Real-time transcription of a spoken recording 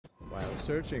While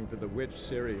searching for the witch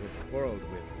Ciri had quarreled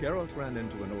with, Geralt ran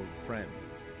into an old friend,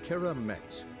 Kira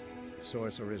Metz. The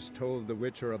sorceress told the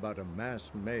Witcher about a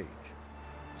masked mage.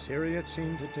 Ciri had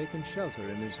seemed to have taken shelter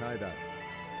in his hideout.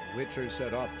 The Witcher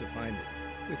set off to find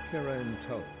it, with Kira in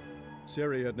tow.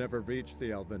 Ciri had never reached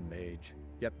the elven mage,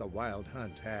 yet the Wild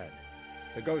Hunt had.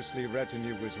 The ghostly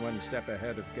retinue was one step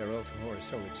ahead of Geralt, or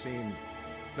so it seemed.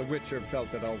 The Witcher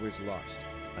felt it always lost,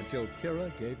 until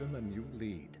Kira gave him a new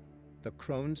lead. The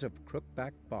Crones of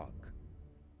Crookback Bog.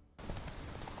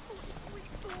 Oh,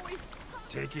 sweet boy.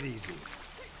 Take it easy.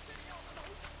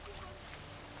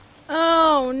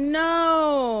 Oh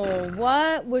no!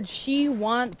 What would she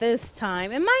want this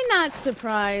time? Am I not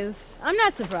surprised? I'm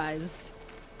not surprised.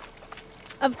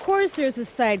 Of course there's a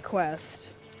side quest.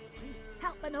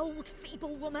 Help an old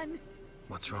feeble woman.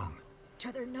 What's wrong?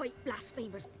 T'other night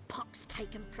blasphemers pox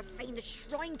take and profane the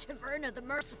shrine to Verna the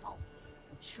Merciful.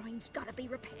 Shrine's gotta be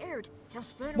repaired,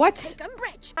 else Verna will What? take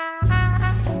umbrage.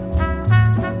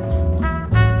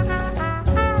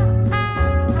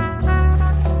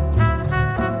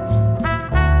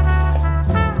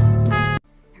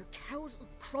 Our cows will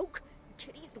croak,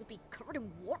 kitties will be covered in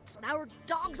warts, and our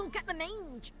dogs will get the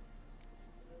mange.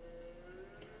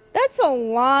 That's a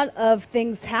lot of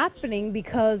things happening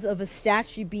because of a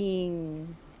statue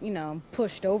being, you know,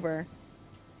 pushed over.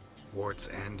 Warts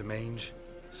and mange?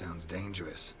 Sounds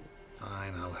dangerous.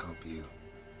 Fine, I'll help you.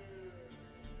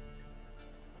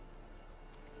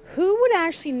 Who would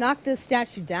actually knock this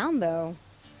statue down, though?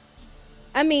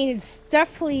 I mean, it's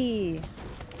definitely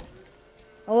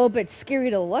a little bit scary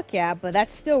to look at, but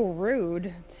that's still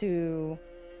rude to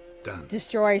Done.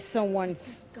 destroy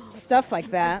someone's Gods stuff like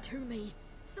sent that. thee to me.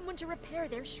 Someone to repair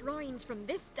their shrines from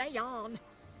this day on.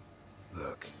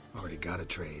 Look, already got a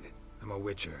trade. I'm a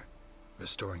witcher.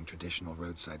 Restoring traditional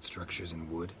roadside structures in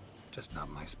wood, just not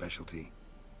my specialty.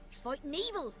 Fighting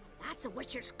evil, that's a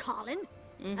witcher's calling.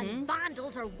 And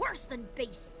vandals are worse than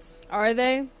beasts. Are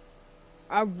they?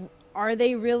 Are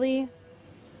they really?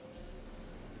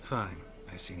 Fine.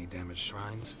 I see any damaged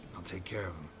shrines, I'll take care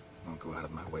of them. Won't go out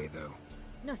of my way, though.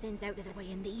 Nothing's out of the way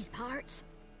in these parts.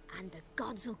 And the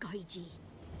gods will guide ye.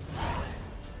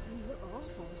 You look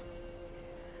awful.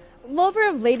 Lover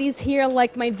of ladies here,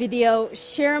 like my video,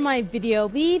 share my video,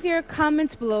 leave your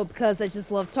comments below because I just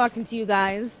love talking to you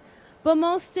guys. But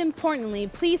most importantly,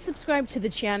 please subscribe to the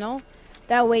channel.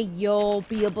 That way you'll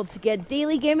be able to get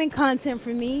daily gaming content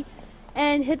from me.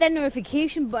 And hit that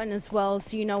notification button as well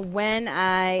so you know when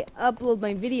I upload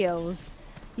my videos.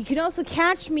 You can also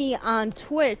catch me on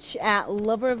Twitch at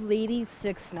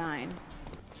loverofladies69.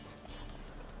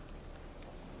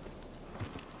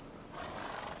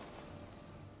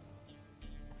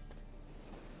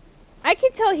 I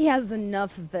can tell he has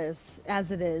enough of this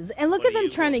as it is. And look What at do them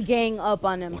you trying to want? gang up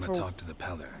on him Want for to talk to the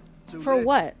Peller? Too for late.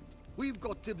 what? We've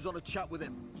got dibs on a chat with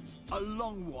him. A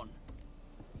long one.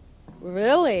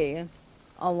 Really?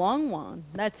 A long one.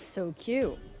 That's so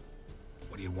cute.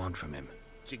 What do you want from him?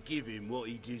 To give him what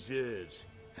he deserves.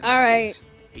 And All that right. is-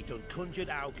 He done conjured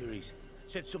auguries.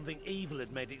 Said something evil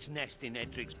had made its nest in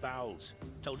Edric's bowels.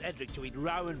 Told Edric to eat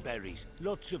rowan berries.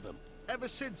 Lots of them. Ever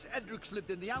since Edric's lived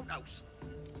in the outhouse.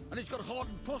 And he's got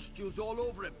hardened pustules all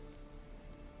over him.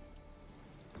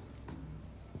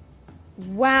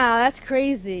 Wow, that's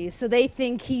crazy. So they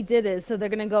think he did it, so they're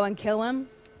gonna go and kill him?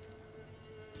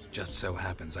 Just so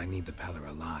happens I need the Peller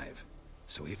alive.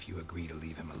 So if you agree to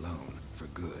leave him alone, for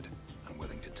good, I'm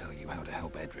willing to tell you how to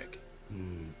help Edric.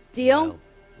 Deal? Well,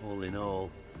 all in all,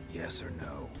 Yes or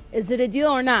no? Is it a deal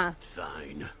or not?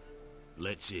 fine.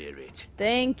 Let's hear it.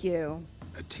 Thank you.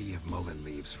 A tea of mullein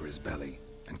leaves for his belly,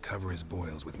 and cover his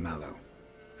boils with mallow.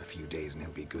 A few days and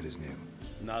he'll be good as new.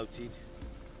 Noted.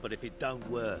 But if it don't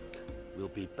work, we'll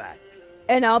be back.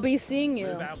 And I'll be seeing you.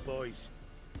 Move out, boys.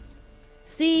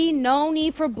 See, no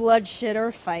need for bloodshed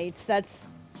or fights. That's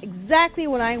exactly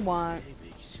what I want.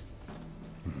 Babies.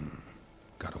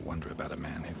 Gotta wonder about a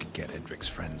man who could get Edric's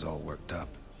friends all worked up.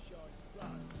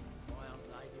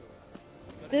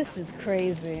 This is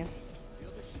crazy.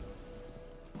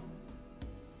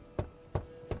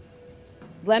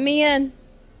 Let me in.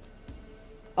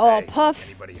 Oh, I'll Hey, puff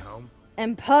Anybody home?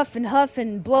 and puff and huff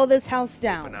and blow this house Open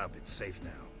down. up, it's safe now.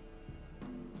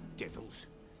 Devils.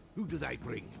 Who do they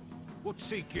bring? What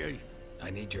seek ye? I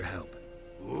need your help.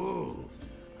 Oh,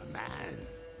 a man.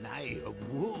 Nay, a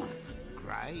wolf.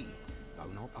 Grey, though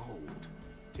not old.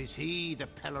 'Tis he the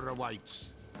Peller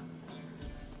awaits.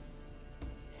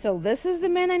 So this is the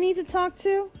man I need to talk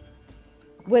to?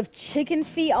 With chicken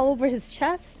feet all over his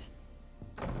chest?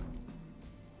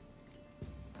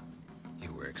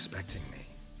 You were expecting me.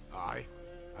 Aye,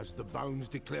 as the bones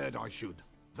declared I should.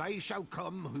 They shall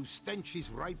come whose stench is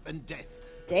rape and death.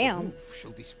 Damn. The wolf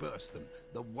shall disperse them,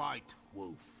 the white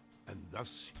wolf. And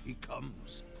thus he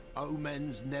comes.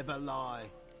 Omens never lie.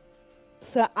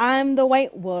 So I'm the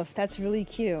white wolf. That's really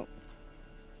cute.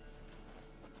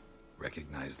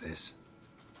 Recognize this?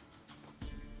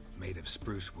 Made of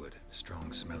spruce wood,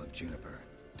 strong smell of juniper,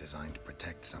 designed to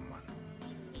protect someone.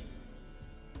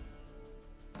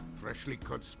 Freshly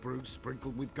cut spruce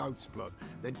sprinkled with goat's blood,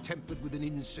 then tempered with an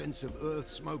incense of earth,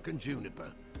 smoke, and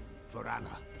juniper. For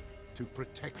Anna, to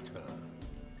protect her.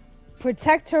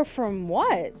 Protect her from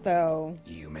what, though?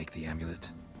 You make the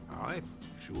amulet? Aye,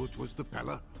 sure 'twas the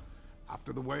Peller.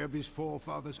 After the way of his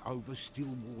forefathers, over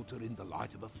still water in the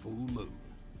light of a full moon.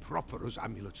 Proper as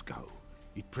amulets go.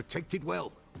 It protected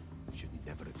well. Should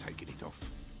never have taken it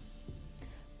off.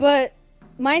 But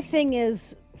my thing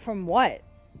is, from what?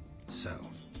 So,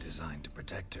 designed to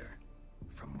protect her.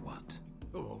 From what?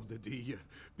 Oh, the dear.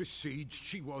 Besieged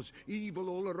she was, evil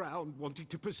all around, wanting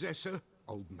to possess her.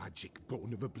 Old magic,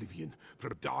 born of oblivion,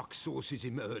 from dark sources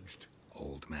emerged.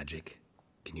 Old magic?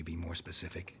 Can you be more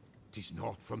specific? 'Tis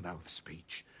not for mouth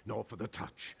speech, nor for the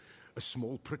touch. A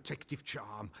small protective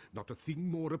charm, not a thing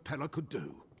more a Peller could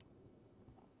do.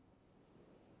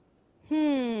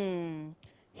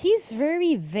 He's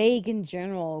very vague in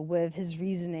general with his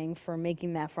reasoning for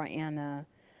making that for Anna.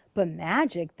 But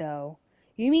magic, though?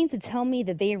 You mean to tell me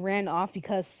that they ran off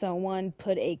because someone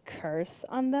put a curse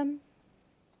on them?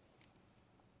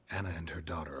 Anna and her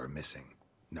daughter are missing.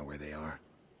 Know where they are?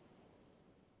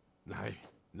 Nay,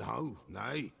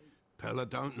 nay. Peller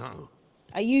don't know.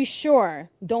 Are you sure?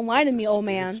 Don't lie to me, old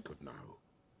man. Spirits could know.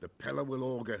 The Peller will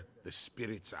augur, the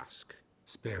spirits ask.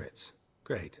 Spirits.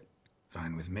 Great.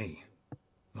 Fine with me.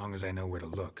 Long as I know where to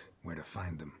look, where to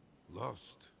find them.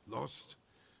 Lost,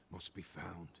 must be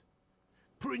found.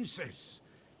 Princess!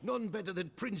 None better than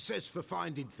Princess for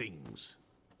finding things.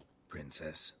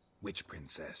 Princess? Which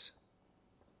princess?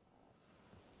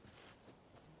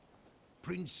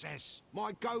 Princess,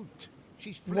 my goat.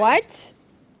 She's fled. What?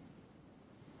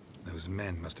 Those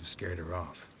men must have scared her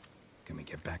off. Can we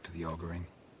get back to the auguring?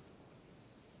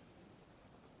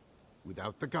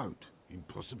 Without the goat,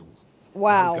 impossible.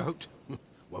 Wow. No goat,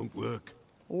 won't work.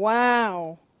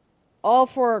 Wow. All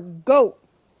for a goat.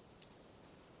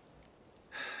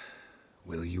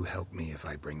 Will you help me if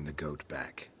I bring the goat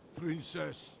back?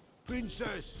 Princess,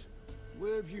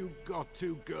 where have you got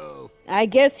to, girl? I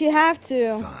guess you have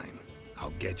to. Fine.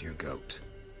 I'll get your goat.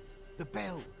 The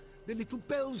bell. The little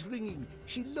bell's ringing.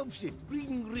 She loves it.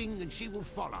 Ring, ring, and she will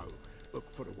follow. But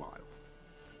for a while.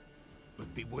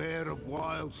 But beware of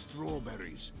wild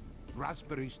strawberries.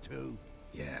 Raspberries, too.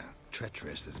 Yeah,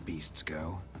 treacherous as beasts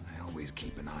go. I always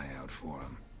keep an eye out for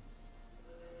them.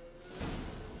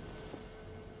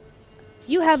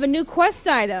 You have a new quest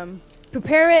item.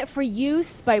 Prepare it for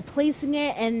use by placing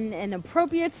it in an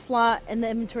appropriate slot in the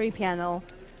inventory panel,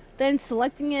 then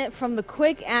selecting it from the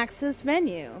quick access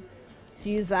menu. To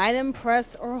use the item,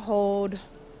 press or hold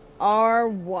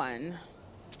R1.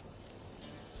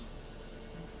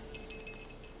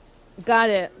 Got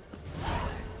it.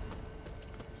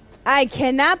 I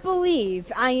cannot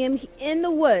believe I am in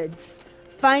the woods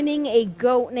finding a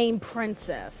goat named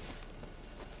Princess.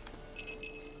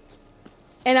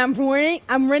 And I'm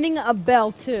ringing a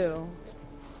bell too.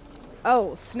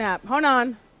 Oh, snap. Hold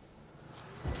on.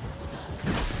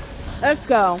 Let's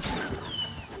go.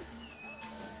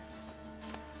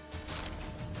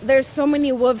 There's so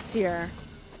many wolves here.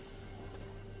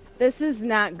 This is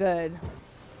not good.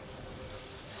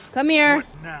 Come here.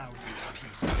 What now, you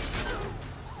piece of...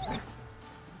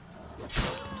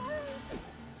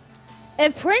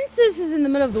 If Princess is in the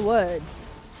middle of the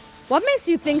woods, what makes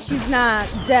you think she's not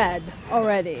dead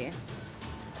already?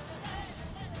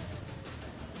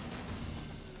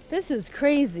 This is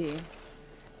crazy.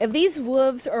 If these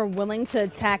wolves are willing to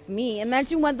attack me,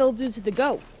 imagine what they'll do to the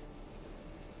goat.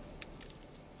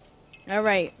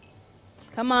 Alright.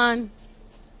 Come on.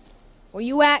 Where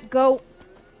you at, goat?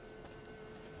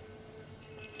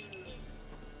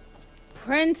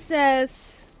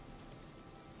 Princess.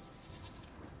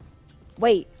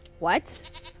 Wait, what?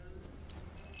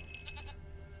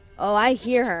 Oh, I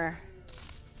hear her.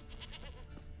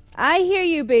 I hear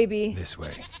you, baby. This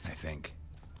way, I think.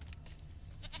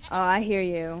 Oh, I hear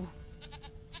you.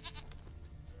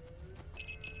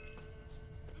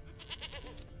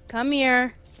 Come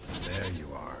here. There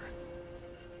you are.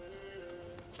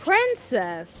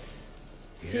 Princess.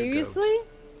 Here, Seriously?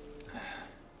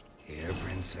 Here,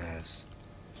 princess.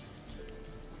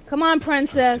 Come on,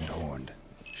 princess. Hoofed and horned.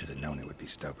 Should have known it would be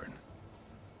stubborn.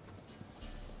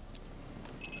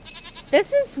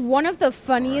 This is one of the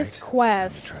funniest All right,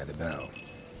 quests. Try the bell.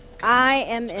 I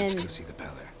am Let's go in. see the Peller.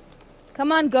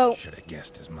 Come on, go. Should have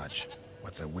guessed as much.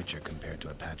 What's a witcher compared to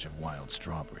a patch of wild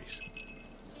strawberries?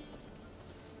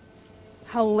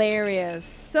 Hilarious.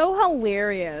 So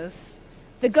hilarious.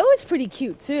 The goat is pretty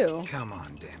cute, too. Come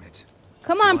on, damn it.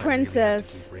 Come on, Do I really have to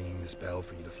princess. keep ringing this bell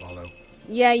for you to follow?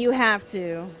 Yeah, you have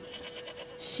to.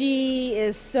 She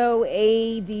is so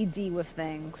ADD with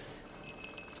things.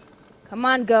 Come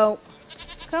on, goat.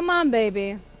 Come on,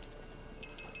 baby.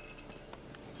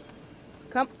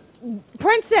 Come.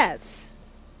 Princess!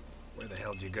 Where the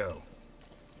hell did you go?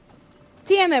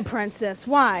 Damn it, princess.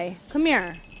 Why? Come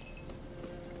here.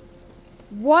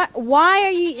 What? Why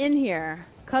are you in here?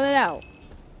 Cut it out.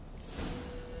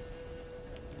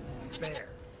 Bear.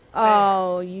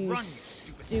 Oh, you Run,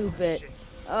 stupid.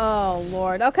 Oh,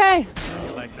 Lord. Okay.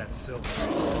 You like that silver?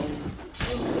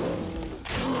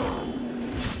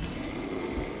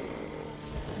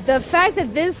 The fact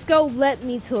that this goat led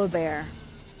me to a bear.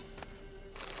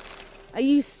 Are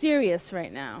you serious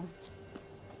right now?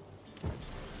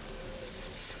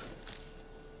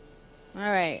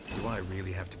 Alright. Do I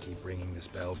really have to keep ringing this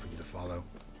bell for you to follow?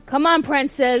 Come on,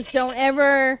 princess. Don't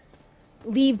ever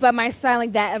leave by my side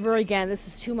like that ever again. This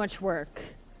is too much work.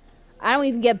 I don't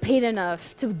even get paid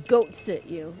enough to goat sit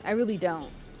you. I really don't.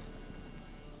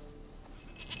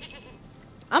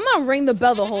 I'm gonna ring the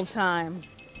bell the whole time.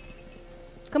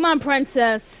 Come on,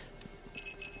 princess.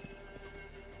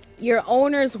 Your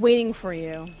owner's waiting for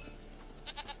you.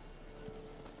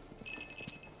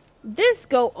 This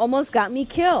goat almost got me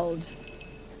killed.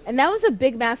 And that was a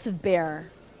big, massive bear.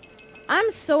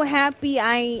 I'm so happy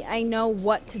I know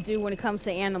what to do when it comes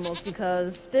to animals,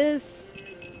 because this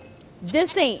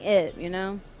ain't it, you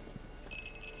know?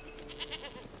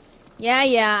 Yeah,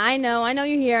 I know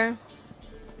you're here.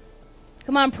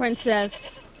 Come on,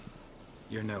 princess.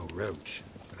 You're no roach,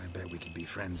 but I bet we could be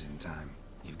friends in time.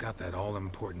 You've got that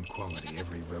all-important quality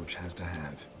every roach has to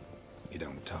have. You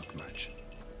don't talk much.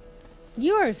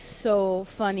 You are so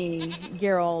funny,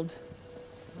 Geralt.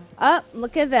 Up,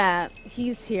 look at that.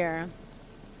 He's here.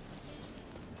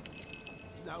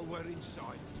 Nowhere in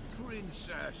sight.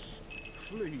 Princess,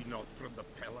 flee not from the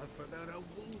Peller, for there are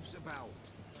wolves about.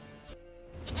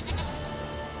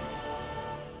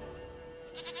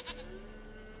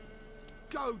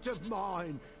 Goat of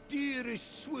mine,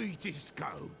 dearest, sweetest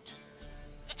goat.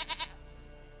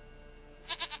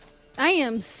 I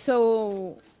am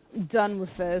so done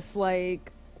with this.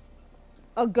 Like,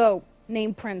 a goat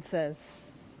named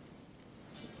Princess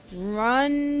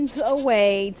runs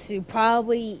away to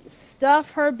probably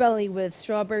stuff her belly with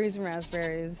strawberries and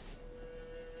raspberries.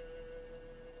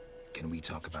 Can we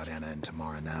talk about Anna and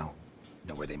Tamara now?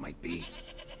 Know where they might be?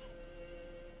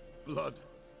 Blood.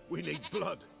 We need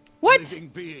blood. What? Living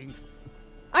being.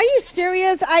 Are you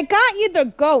serious? I got you the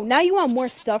goat. Now you want more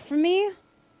stuff from me?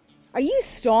 Are you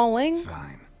stalling?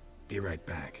 Fine. Be right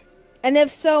back. And if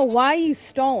so, why are you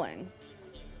stalling?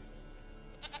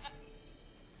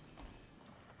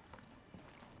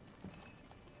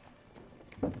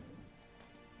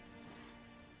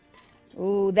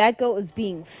 Ooh, that goat is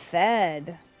being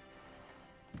fed.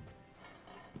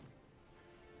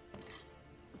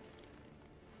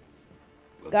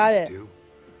 Will Got this it. do?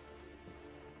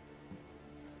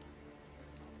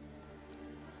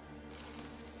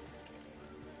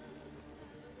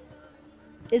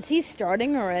 Is he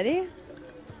starting already?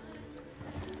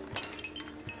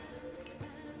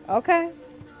 Okay.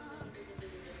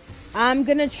 I'm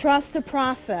gonna trust the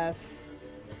process.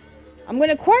 I'm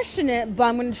gonna question it, but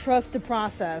I'm gonna trust the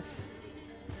process.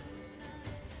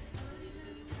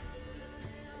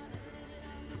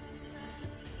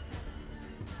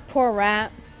 Poor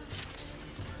rat.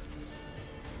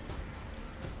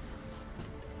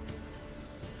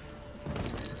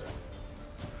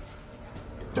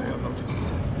 They are not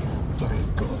here. They is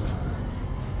gone.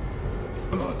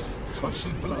 Blood. I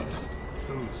see blood.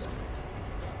 Whose?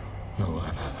 No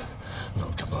Anna.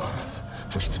 No Tamara.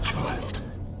 Just a child.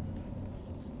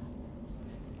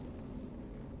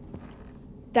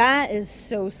 That is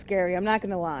so scary, I'm not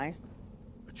gonna lie.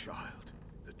 A child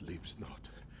that lives not,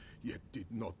 yet did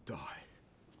not die.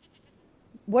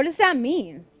 What does that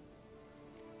mean?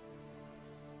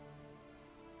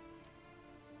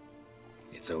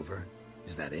 It's over?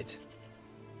 Is that it?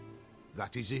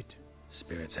 That is it.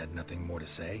 Spirits had nothing more to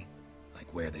say?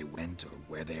 Like where they went or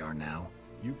where they are now?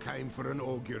 You came for an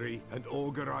augury, and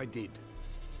augur I did.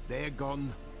 They're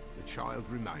gone. The child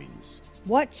remains.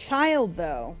 What child,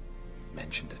 though?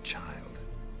 Mentioned a child.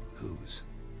 Whose?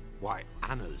 Why,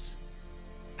 Anna's.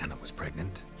 Anna was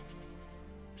pregnant?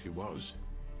 She was.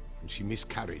 And she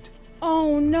miscarried.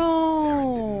 Oh Baron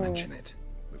no! didn't mention it.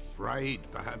 Afraid,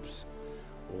 perhaps.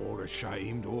 Or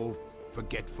ashamed, or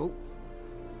forgetful.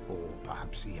 Or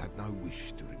perhaps he had no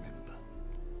wish to remember.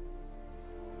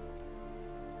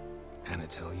 Anna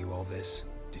tell you all this?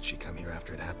 Did she come here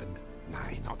after it happened?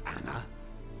 Nay, not Anna.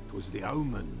 'Twas the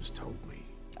omens told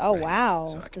me. Oh Right, wow,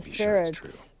 so I the can be sure it's spirits.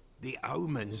 true. The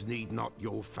omens need not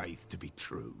your faith to be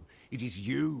true. It is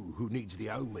you who needs the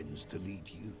omens to lead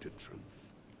you to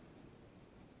truth.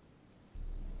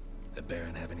 The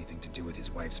Baron have anything to do with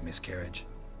his wife's miscarriage?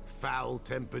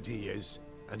 Foul-tempered he is,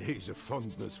 and he's a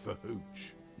fondness for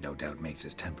hooch. No doubt makes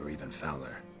his temper even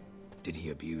fouler. Did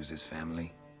he abuse his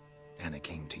family? Anna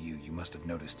came to you, you must have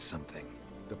noticed something.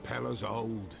 The Pella's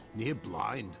old, near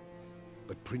blind,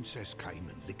 but Princess came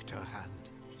and licked her hand.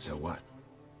 So what?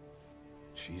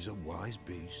 She's a wise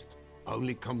beast.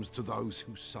 Only comes to those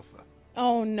who suffer.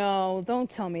 Oh no, don't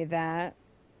tell me that.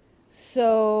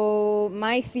 So,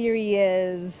 my theory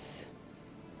is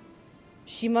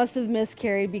she must have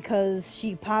miscarried because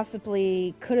she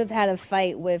possibly could have had a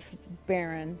fight with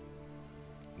Baron.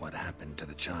 What happened to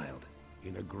the child?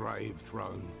 In a grave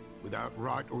thrown, without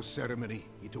rite or ceremony,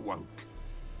 it awoke.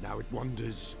 Now it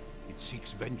wanders, it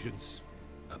seeks vengeance.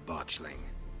 A botchling.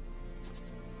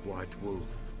 White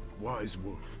Wolf, Wise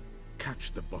Wolf,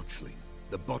 catch the botchling.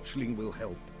 The botchling will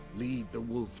help. Lead the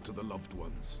wolf to the loved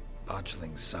ones.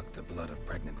 Botchlings suck the blood of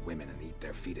pregnant women and eat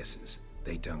their fetuses.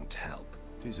 They don't help.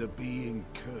 'Tis a being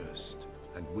cursed,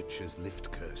 and witches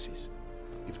lift curses.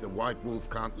 If the White Wolf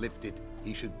can't lift it,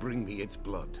 he should bring me its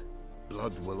blood.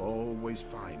 Blood will always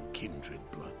find kindred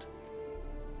blood.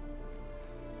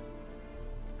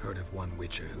 Heard of one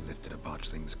witcher who lifted a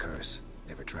botchling's curse.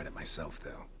 Never tried it myself,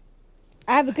 though.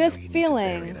 I have a I good know you need to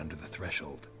bury it feeling under the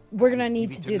threshold. we're gonna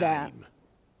need Give to it do a that. name.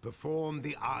 Perform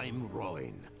the Aim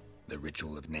Roin. The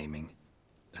ritual of naming?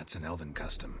 That's an elven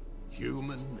custom.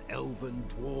 Human, elven,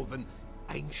 dwarven,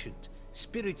 ancient.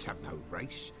 Spirits have no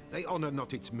race. They honor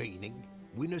not its meaning.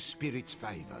 Win a spirit's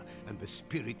favor, and the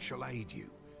spirit shall aid you.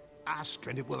 Ask,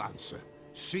 and it will answer.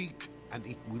 Seek, and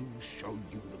it will show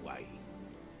you the way.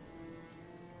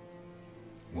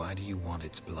 Why do you want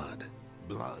its blood?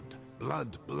 Blood,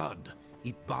 blood, blood.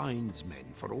 It binds men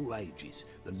for all ages,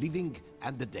 the living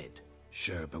and the dead.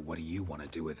 Sure, but what do you want to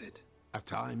do with it? At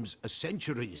times, a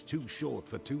century is too short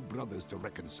for two brothers to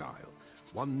reconcile.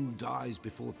 One dies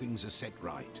before things are set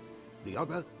right. The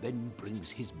other then brings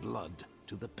his blood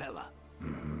to the Pella.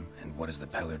 And what does the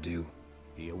Peller do?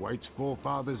 He awaits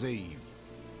Forefathers' Eve.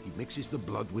 He mixes the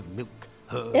blood with milk,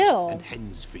 herbs, Ew. and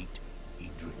hen's feet. He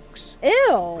drinks.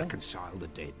 Ew! Reconcile the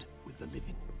dead with the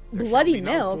living. There shall Bloody be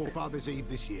no milk. Forefathers' Eve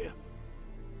this year.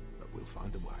 But we'll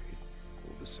find a way,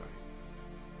 all the same.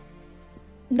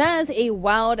 That is a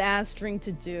wild ass drink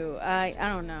to do. I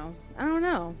don't know. I don't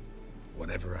know.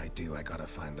 Whatever I do, I gotta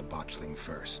find the botchling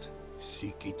first.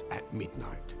 Seek it at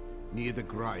midnight, near the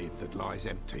grave that lies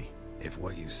empty. If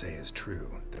what you say is true,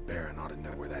 the Baron ought to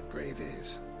know where that grave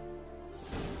is.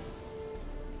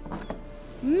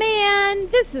 Man,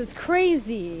 this is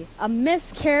crazy. A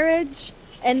miscarriage,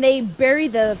 and they bury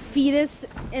the fetus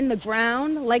in the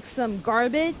ground like some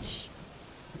garbage.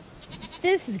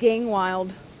 This is getting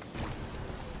wild.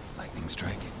 Lightning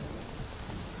strike.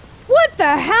 What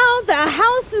the hell? The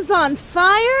house is on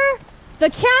fire? The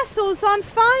castle is on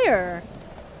fire.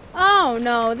 Oh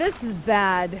no, this is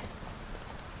bad.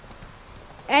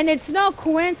 And it's no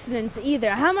coincidence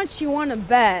either. How much you want to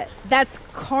bet? That's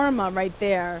karma right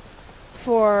there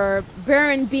for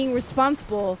Baron being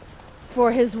responsible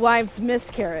for his wife's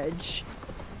miscarriage.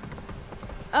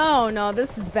 Oh no,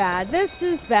 this is bad. This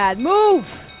is bad. Move!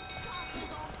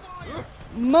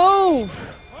 Move!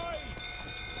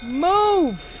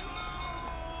 Move!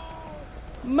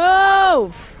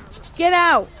 Move! Get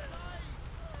out!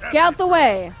 Get out the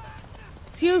way!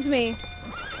 Excuse me.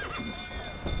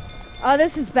 Oh,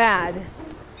 this is bad.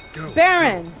 Go!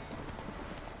 Baron!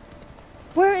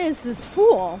 Where is this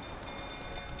fool?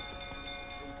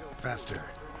 Faster.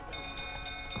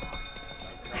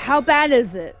 How bad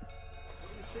is it?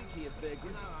 What do you think here,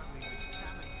 vagrant?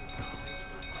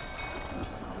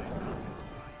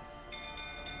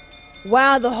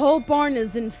 Wow, the whole barn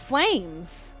is in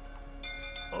flames.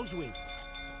 Oswin?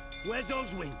 Where's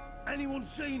Oswin? Anyone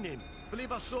seen him?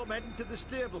 Believe I saw him heading to the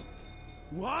stable.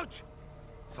 What?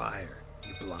 Fire.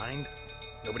 You blind?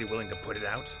 Nobody willing to put it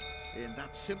out? Ain't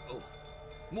that simple.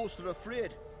 Most are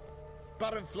afraid.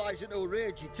 Baron flies into a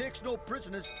rage. He takes no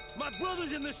prisoners. My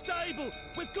brother's in the stable.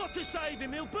 We've got to save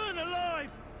him. He'll burn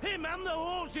alive. Him and the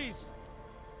horses.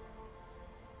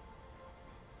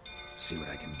 See what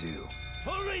I can do.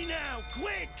 Hurry now,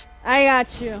 quick! I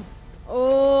got you.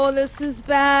 Oh, this is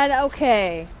bad.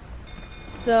 Okay.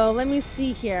 So, let me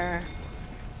see here.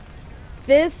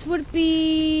 This would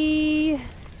be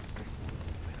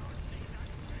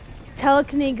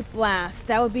Telekinetic blast.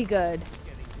 That would be good.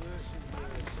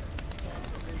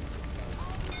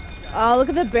 Oh, look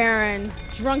at the Baron.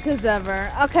 Drunk as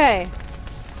ever. Okay.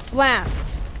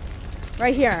 Blast.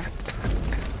 Right here.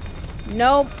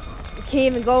 Nope.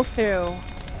 Can't even go through.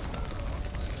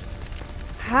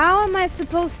 How am I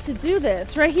supposed to do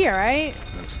this? Right here, right?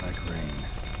 Looks like rain.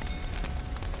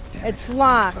 Damn It's it.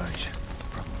 locked. Budge.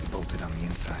 Probably bolted on the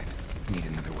inside. Need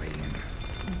another way in.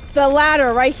 The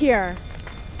ladder right here.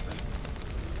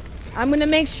 I'm gonna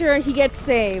make sure he gets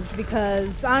saved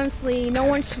because honestly, no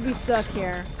one should be stuck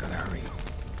here. Gotta hurry.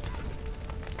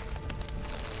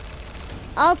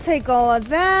 I'll take all of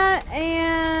that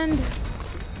and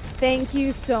thank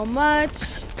you so much.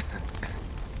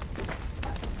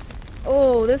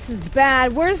 Oh, this is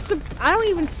bad. Where's the... I don't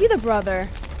even see the brother.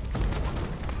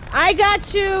 I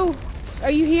got you.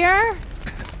 Are you here?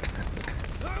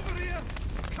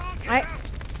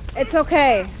 It's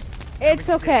okay. It's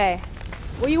okay.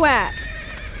 Where you at?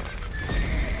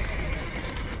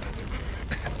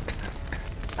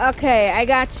 Okay, I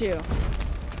got you.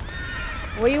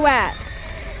 Where you at?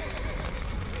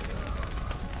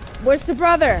 Where's the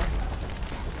brother?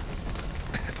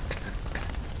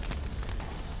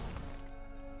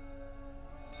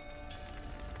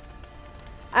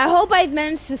 I hope I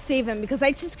managed to save him because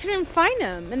I just couldn't find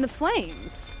him in the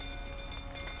flames.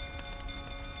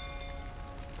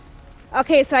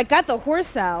 Okay, so I got the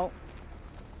horse out.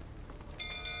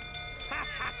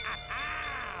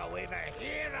 We've a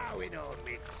hero in our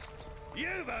midst.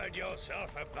 You've earned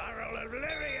yourself a barrel of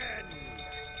Lyrian.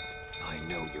 I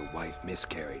know your wife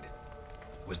miscarried.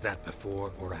 Was that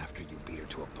before or after you beat her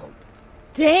to a pulp?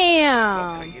 What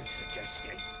Damn. are you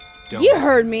suggesting? Don't You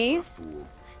heard take me. For a fool.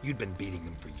 You'd been beating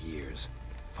them for years.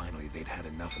 Finally, they'd had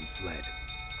enough and fled.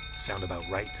 Sound about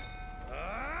right?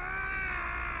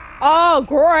 Oh,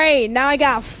 great. Now I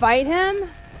gotta fight him?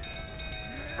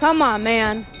 Come on,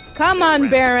 man. Come on,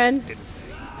 Baron.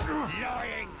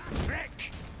 Lying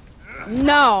prick!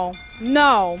 No.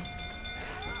 No.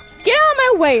 Get out of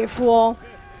my way, fool.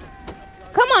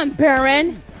 Come on,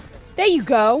 Baron. There you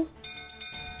go.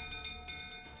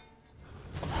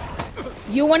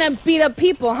 You wanna beat up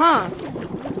people, huh?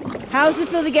 How's it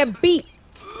feel to get beat?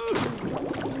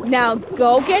 Now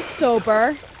go get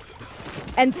sober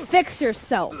and fix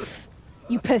yourself.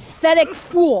 You pathetic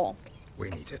fool. We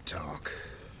need to talk.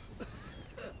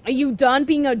 Are you done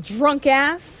being a drunk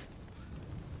ass?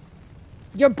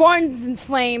 Your barn's in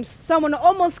flames. Someone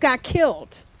almost got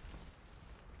killed.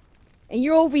 And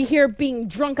you're over here being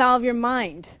drunk out of your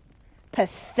mind.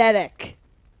 Pathetic.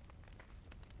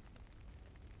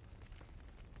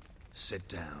 Sit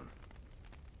down.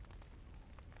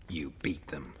 You beat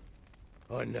them.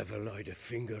 I never laid a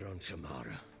finger on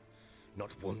Tamara.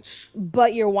 Not once.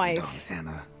 But your wife. Don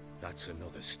Anna. That's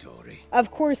another story.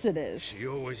 Of course it is. She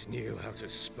always knew how to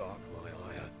spark my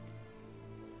ire.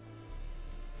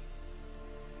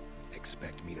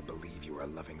 Expect me to believe you were a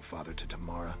loving father to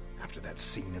Tamara after that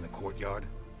scene in the courtyard?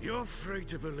 You're free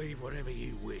to believe whatever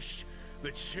you wish,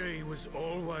 but she was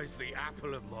always the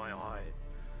apple of my eye.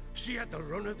 She had the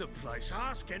run of the place,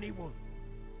 ask anyone.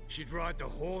 She'd ride the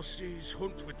horses,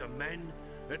 hunt with the men,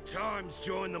 at times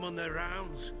join them on their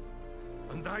rounds.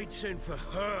 And they'd send for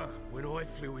her when I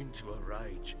flew into a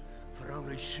rage, for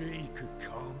only she could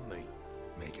calm me.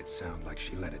 Make it sound like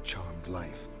she led a charmed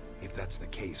life. If that's the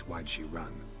case, why'd she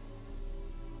run?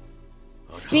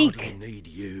 I'd Speak. hardly need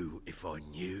you if I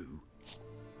knew.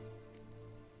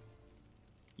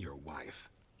 Your wife.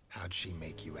 How'd she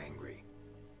make you angry?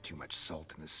 Too much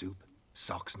salt in the soup?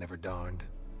 Socks never darned?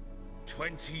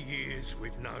 20 years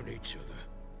we've known each other.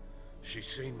 She's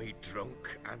seen me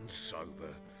drunk and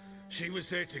sober. She was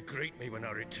there to greet me when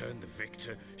I returned the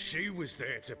victor. She was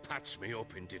there to patch me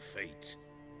up in defeat.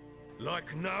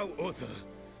 Like no other,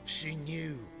 she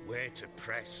knew where to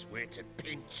press, where to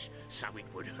pinch, so it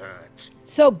would hurt.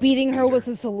 So beating her Beat was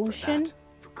a for solution? that?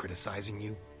 For criticizing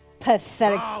you?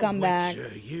 Pathetic Oh, scumbag.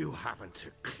 Witcher, you haven't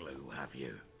a clue, have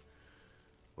you?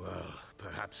 Well,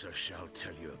 perhaps I shall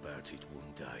tell you about it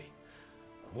one day.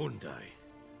 One day,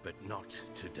 but not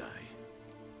today.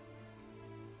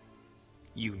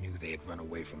 You knew they had run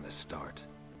away from the start.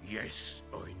 Yes,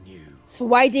 I knew. So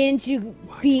why didn't you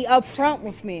Why be didn't you tell upfront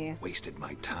with me? Wasted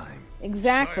my time.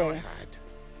 Exactly.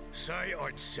 Say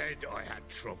I'd said I had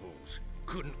troubles.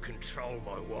 Couldn't control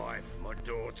my wife, my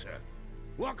daughter.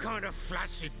 What kind of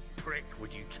flaccid prick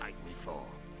would you take me for?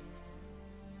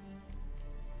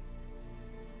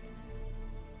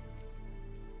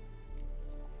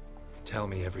 Tell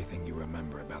me everything you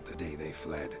remember about the day they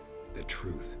fled. The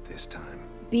truth this time.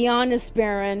 Be honest,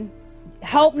 Baron.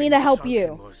 Help me to help Soaking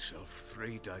you. myself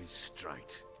 3 days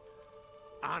straight.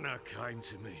 Anna came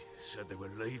to me, said they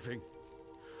were leaving.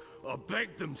 I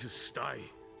begged them to stay.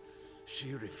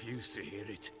 She refused to hear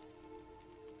it.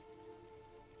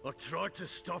 I tried to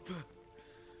stop her.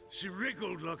 She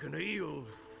wriggled like an eel.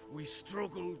 We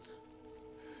struggled.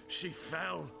 She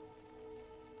fell.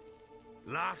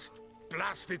 Last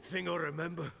blasted thing I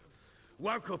remember.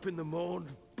 Woke up in the morn,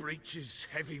 breeches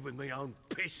heavy with my own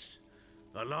piss.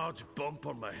 A large bump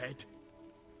on my head.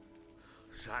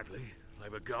 Sadly, they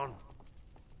were gone.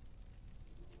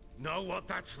 Know what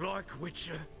that's like,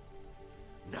 Witcher?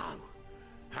 No.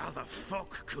 How the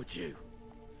fuck could you?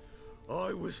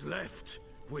 I was left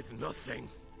with nothing.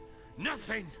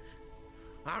 Nothing!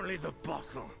 Only the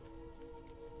bottle.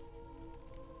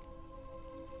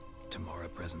 Tamara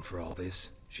present for all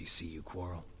this? She see you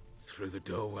quarrel? Through the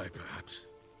doorway, perhaps.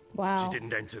 Wow. She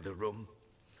didn't enter the room.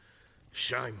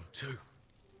 Shame, too.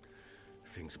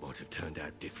 Things might have turned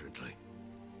out differently.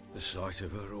 The sight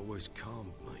of her always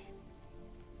calmed me.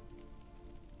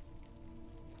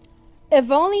 If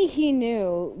only he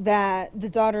knew that the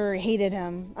daughter hated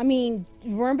him. I mean,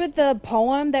 remember the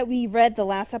poem that we read the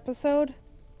last episode?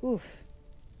 Oof.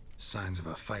 Signs of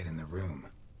a fight in the room.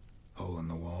 Hole in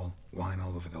the wall, wine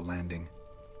all over the landing.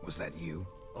 Was that you?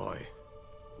 Aye.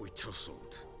 We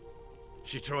tussled.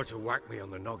 She tried to whack me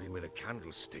on the noggin with a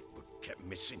candlestick, but kept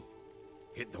missing.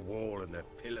 Hit the wall and the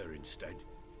pillar instead.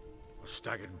 I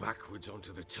staggered backwards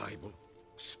onto the table,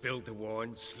 spilled the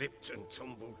wine, slipped and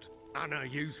tumbled. Anna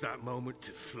used that moment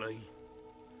to flee.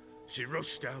 She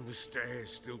rushed down the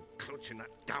stairs, still clutching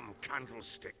that damn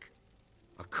candlestick.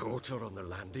 I caught her on the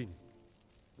landing.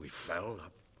 We fell.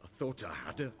 I thought I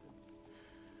had her.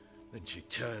 Then she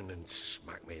turned and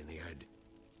smacked me in the head.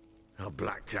 I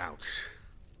blacked out.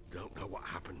 Don't know what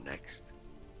happened next.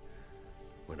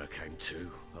 When I came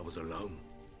to, I was alone.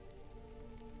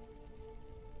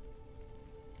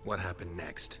 What happened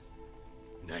next?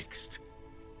 Next?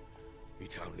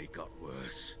 It only got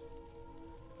worse.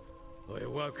 I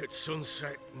awoke at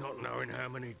sunset, not knowing how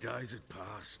many days had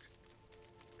passed.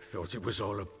 Thought it was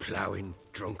all a ploughing,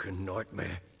 drunken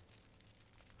nightmare.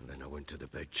 And then I went to the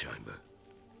bedchamber,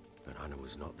 and Anna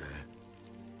was not there.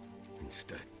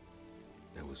 Instead,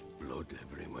 there was blood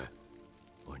everywhere.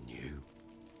 I knew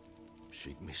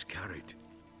she'd miscarried.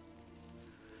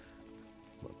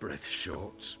 My breath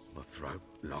short, my throat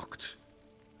locked.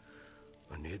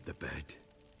 I neared the bed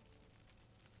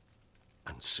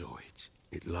and saw it.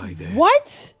 It lay there.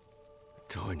 What? A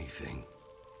tiny thing,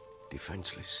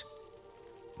 defenseless,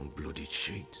 on bloodied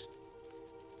sheets.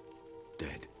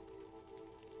 Dead.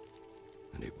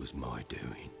 And it was my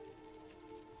doing.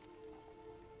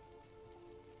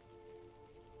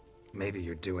 Maybe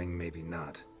you're doing, maybe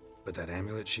not. But that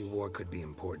amulet she wore could be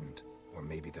important. Or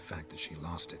maybe the fact that she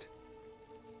lost it.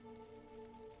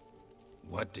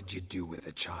 What did you do with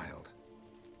the child?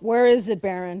 Where is it,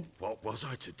 Baron? What was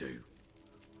I to do?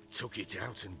 Took it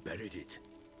out and buried it.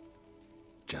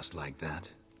 Just like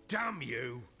that? Damn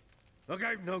you! I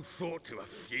gave no thought to a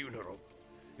funeral.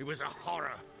 It was a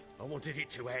horror. I wanted it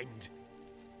to end.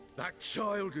 That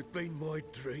child had been my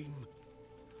dream.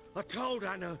 I told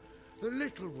Anna, the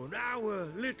little one, our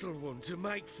little one, to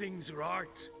make things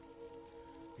right.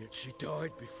 Yet she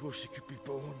died before she could be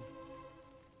born.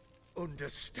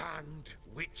 Understand,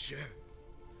 Witcher?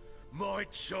 My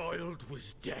child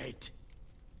was dead.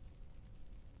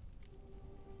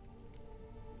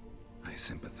 I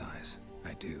sympathize.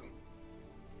 I do.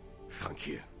 Thank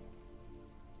you.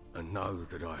 And know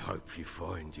that I hope you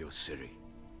find your Ciri.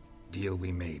 Deal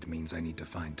we made means I need to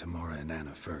find Tamara and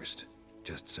Anna first.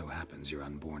 Just so happens your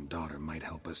unborn daughter might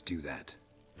help us do that.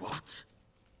 What?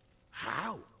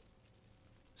 How?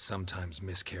 Sometimes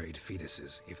miscarried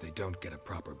fetuses, if they don't get a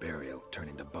proper burial, turn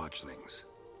into botchlings.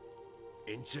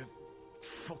 Into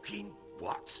fucking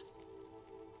what?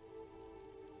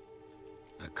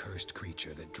 A cursed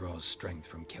creature that draws strength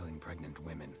from killing pregnant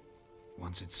women.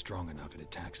 Once it's strong enough, it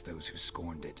attacks those who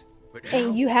scorned it. But how?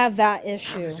 And you have that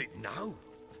How issue. does it know?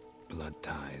 Blood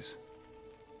ties.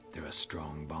 They're a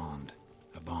strong bond.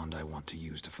 A bond I want to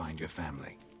use to find your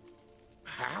family.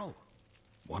 How?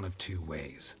 One of two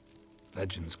ways.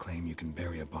 Legends claim you can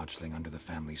bury a botchling under the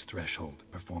family's threshold,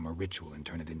 perform a ritual, and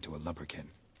turn it into a lubberkin.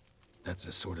 That's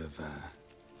a sort of,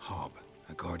 hob,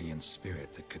 a guardian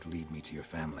spirit that could lead me to your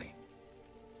family.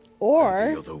 Or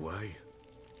And the other way?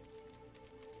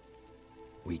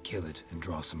 We kill it and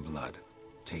draw some blood.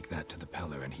 Take that to the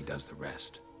Peller and he does the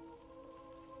rest.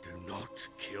 Do not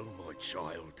kill my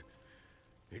child.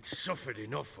 It's suffered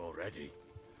enough already.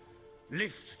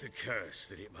 Lift the curse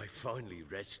that it may finally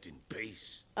rest in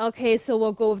peace. okay, so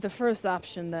we'll go with the first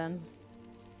option then.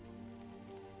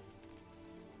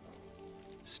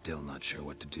 Still not sure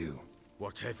what to do.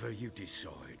 Whatever you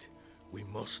decide, we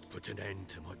must put an end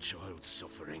to my child's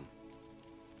suffering.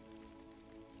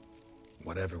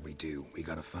 Whatever we do, we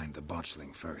gotta find the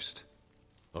botchling first.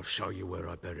 I'll show you where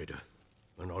I buried her,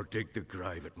 and I'll dig the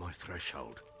grave at my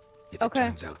threshold. If it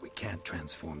turns out we can't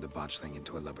transform the botchling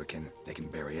into a lubberkin, they can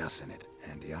bury us in it.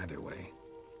 Handy either way.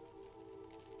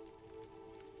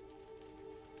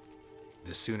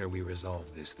 The sooner we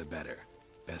resolve this, the better.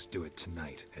 Best do it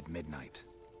tonight, at midnight.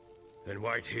 Then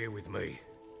wait here with me.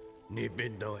 Near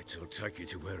midnight, I'll take you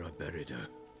to where I buried her.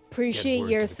 Appreciate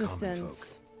your to the common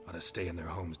assistance. folk. Ought to stay in their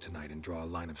homes tonight and draw a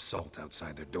line of salt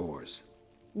outside their doors.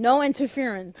 No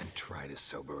interference. And try to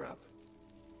sober up.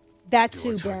 That Do I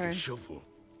too, take Baron. a shovel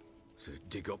to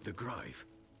dig up the grave?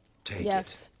 Take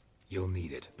Yes. it. You'll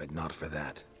need it, but not for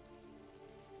that.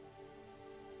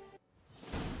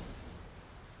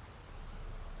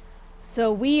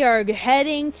 So we are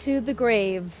heading to the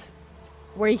graves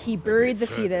where he buried the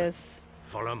further. fetus.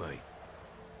 Follow me.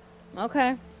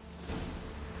 Okay.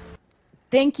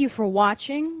 Thank you for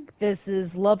watching. This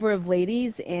is Lover of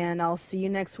Ladies, and I'll see you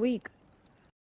next week.